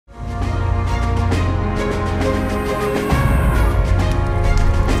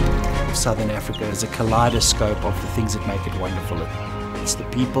Southern Africa is a kaleidoscope of the things that make it wonderful. It's the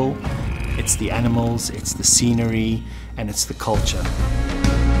people, it's the animals, it's the scenery, and it's the culture.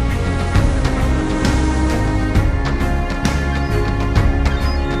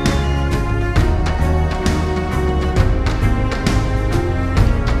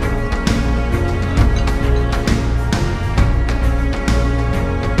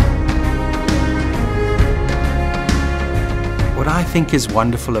 What I think is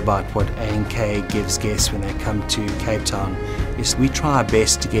wonderful about what A&K gives guests when they come to Cape Town is we try our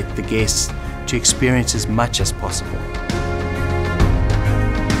best to get the guests to experience as much as possible.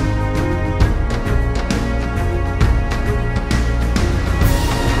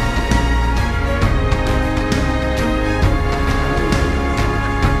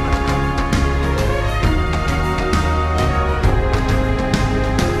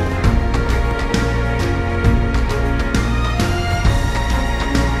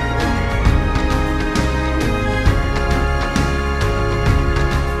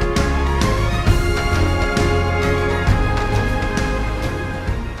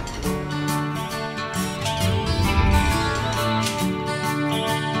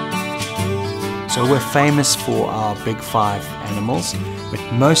 So we're famous for our big 5 animals, but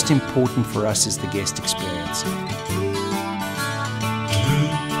most important for us is the guest experience.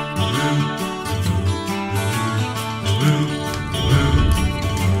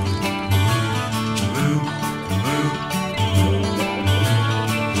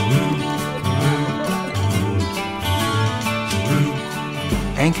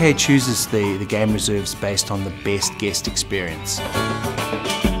 A&K chooses the game reserves based on the best guest experience.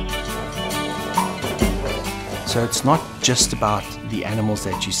 So it's not just about the animals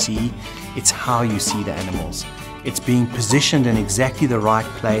that you see, it's how you see the animals. It's being positioned in exactly the right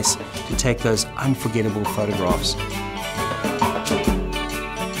place to take those unforgettable photographs.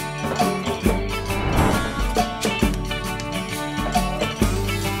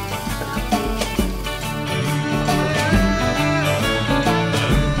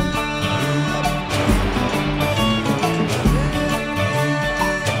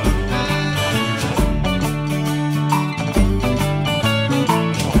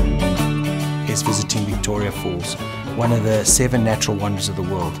 Visiting Victoria Falls, one of the 7 natural wonders of the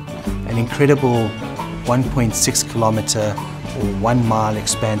world. An incredible 1.6 kilometer or 1 mile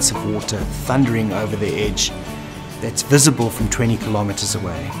expanse of water thundering over the edge that's visible from 20 kilometers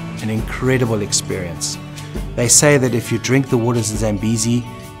away. An incredible experience. They say that if you drink the waters of Zambezi,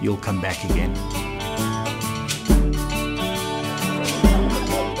 you'll come back again.